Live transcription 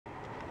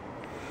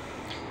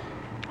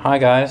Hi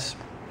guys,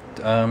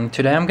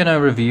 today I'm going to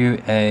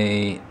review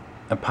a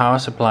power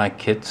supply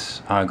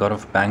kit I got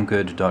off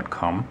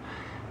banggood.com.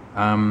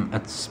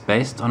 It's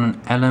based on an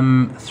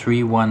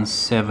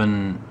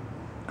LM317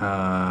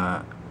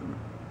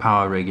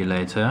 power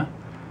regulator,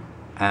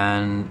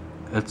 and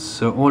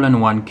it's an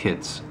all-in-one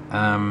kit.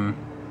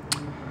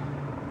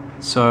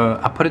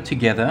 So I put it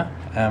together.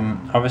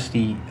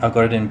 Obviously I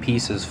got it in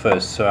pieces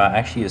first, so I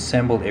actually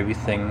assembled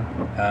everything,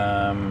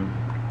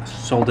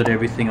 soldered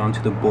everything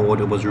onto the board.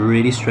 It was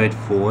really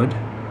straightforward.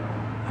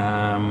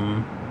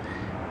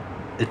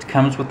 It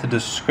comes with the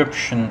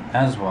description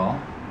as well,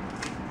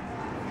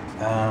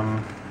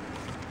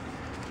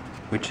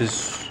 which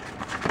is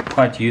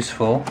quite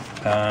useful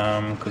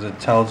because it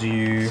tells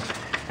you,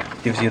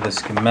 gives you the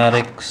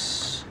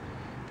schematics.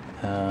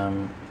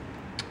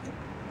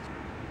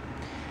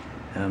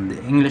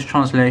 The English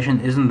translation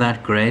isn't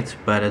that great,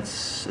 but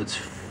it's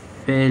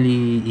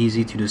fairly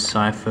easy to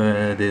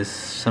decipher. There's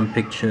some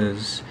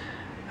pictures,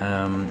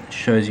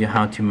 shows you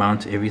how to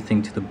mount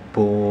everything to the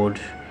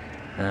board,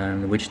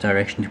 which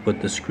direction to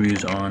put the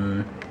screws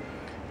on,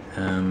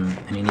 and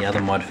any other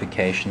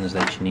modifications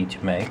that you need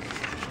to make.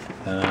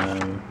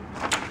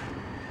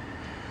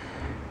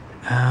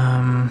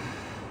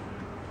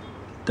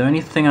 The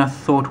only thing I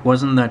thought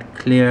wasn't that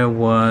clear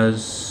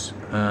was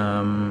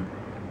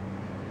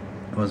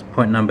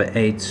point number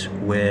 8,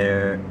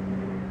 where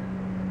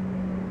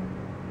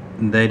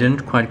they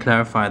didn't quite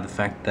clarify the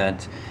fact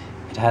that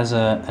it has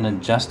an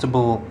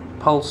adjustable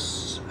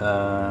pulse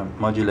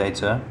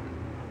modulator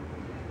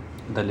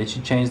that lets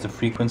you change the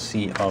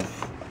frequency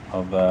of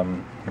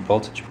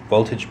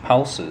voltage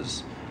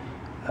pulses.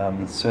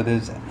 So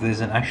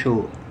there's an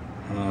actual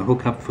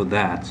hookup for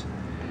that,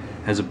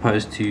 as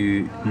opposed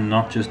to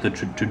not just the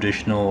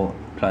traditional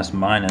plus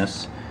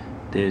minus.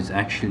 There's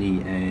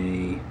actually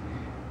an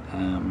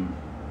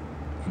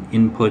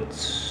input,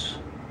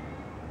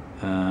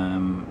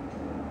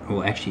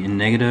 or actually a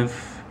negative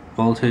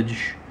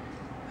voltage,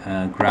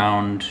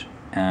 ground,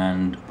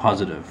 and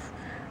positive,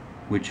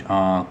 which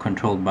are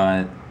controlled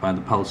by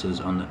the pulses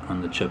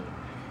on the chip.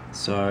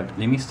 So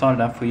let me start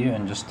it up for you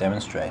and just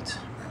demonstrate.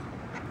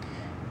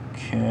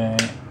 Okay,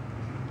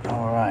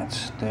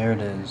 alright, there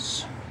it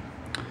is.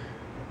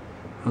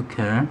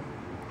 Okay,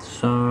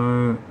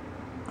 so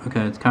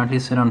it's currently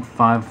set on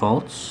 5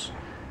 volts.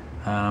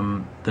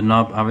 The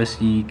knob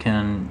obviously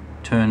can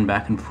turn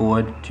back and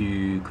forward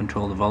to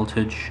control the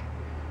voltage,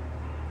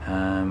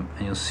 and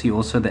you'll see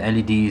also the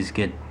LEDs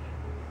get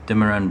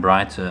dimmer and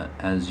brighter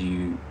as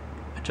you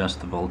adjust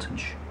the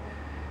voltage.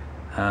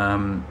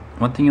 One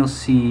thing you'll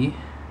see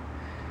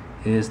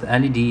is the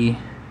LED,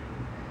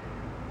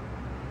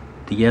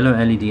 the yellow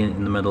LED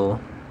in the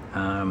middle,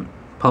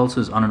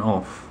 pulses on and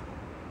off,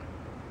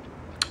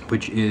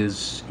 which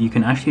is, you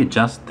can actually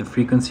adjust the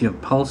frequency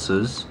of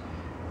pulses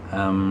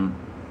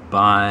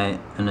by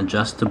an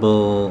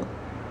adjustable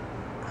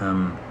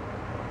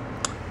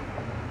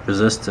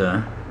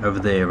resistor over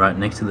there right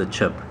next to the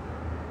chip,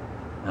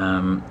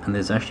 and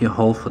there's actually a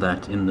hole for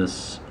that in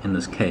this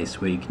case,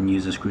 where you can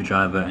use a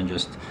screwdriver and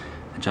just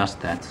adjust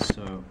that.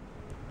 So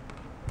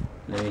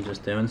let me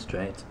just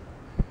demonstrate.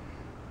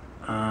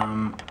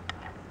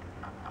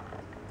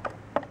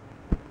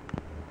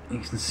 You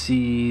can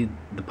see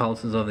the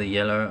pulses of the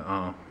yellow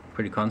are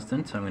pretty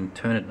constant, so I'm going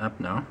to turn it up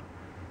now.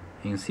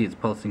 You can see it's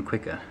pulsing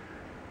quicker,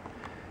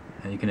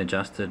 and you can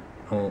adjust it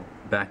all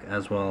back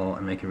as well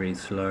and make it really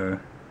slow.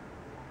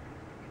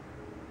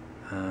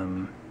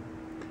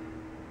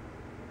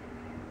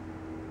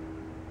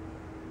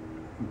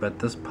 But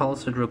this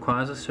pulse, it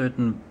requires a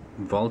certain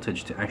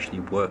voltage to actually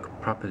work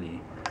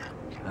properly,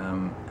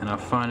 and I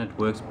find it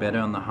works better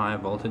on the higher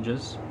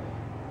voltages.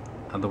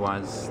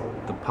 Otherwise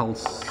the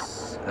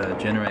pulse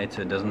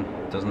generator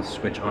doesn't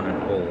switch on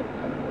at all.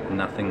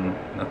 Nothing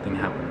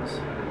happens.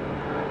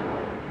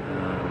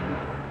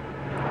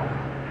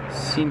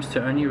 Seems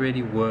to only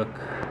really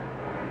work,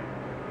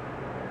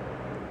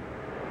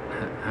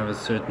 have a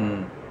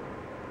certain,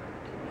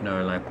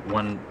 like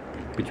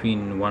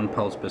between 1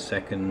 pulse per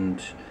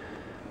second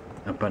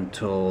up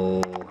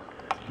until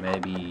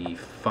maybe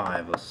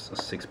 5 or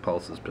 6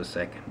 pulses per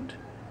second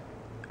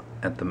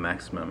at the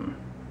maximum.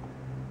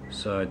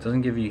 So it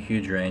doesn't give you a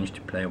huge range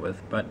to play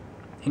with, but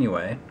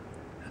anyway,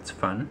 it's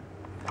fun.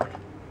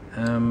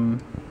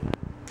 Let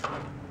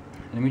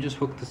me just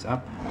hook this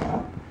up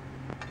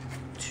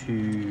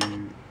to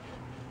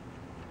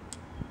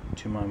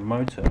my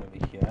motor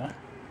over here.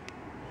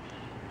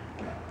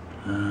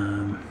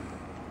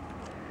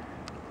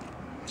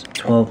 It's a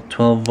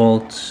 12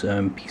 volts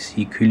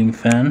PC cooling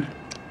fan.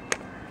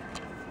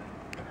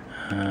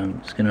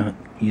 I'm just gonna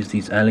use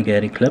these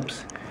alligator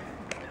clips,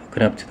 hook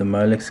it up to the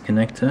Molex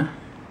connector,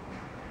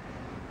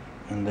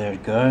 and there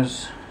it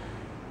goes.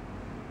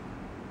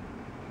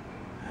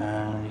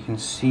 And you can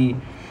see,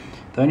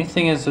 the only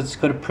thing is it's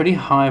got a pretty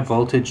high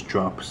voltage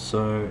drop,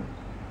 so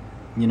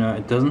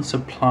it doesn't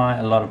supply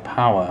a lot of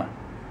power.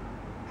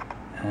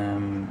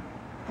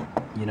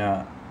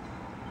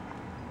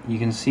 You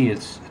can see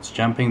it's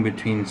jumping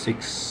between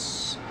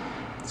 6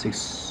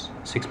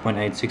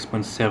 6.8,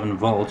 6.7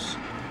 volts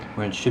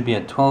when it should be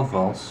at 12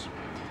 volts,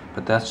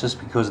 but that's just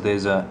because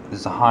there's a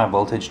high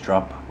voltage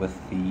drop with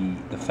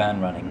the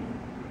fan running,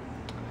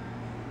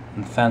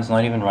 and the fan's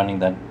not even running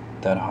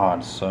that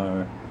hard,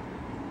 so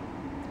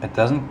it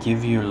doesn't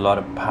give you a lot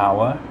of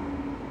power,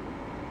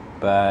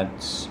 but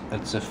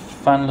it's a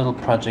fun little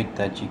project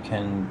that you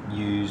can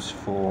use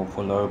for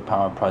low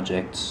power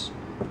projects,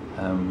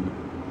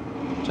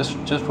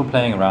 just for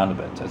playing around a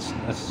bit.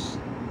 It's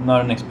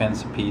not an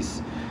expensive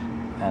piece,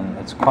 and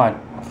it's quite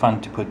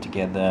fun to put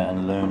together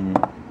and learn,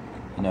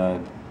 you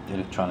know,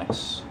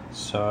 electronics.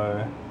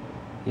 So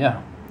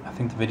yeah, I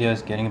think the video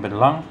is getting a bit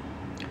long.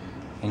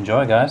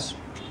 Enjoy, guys.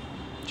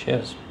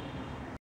 Cheers.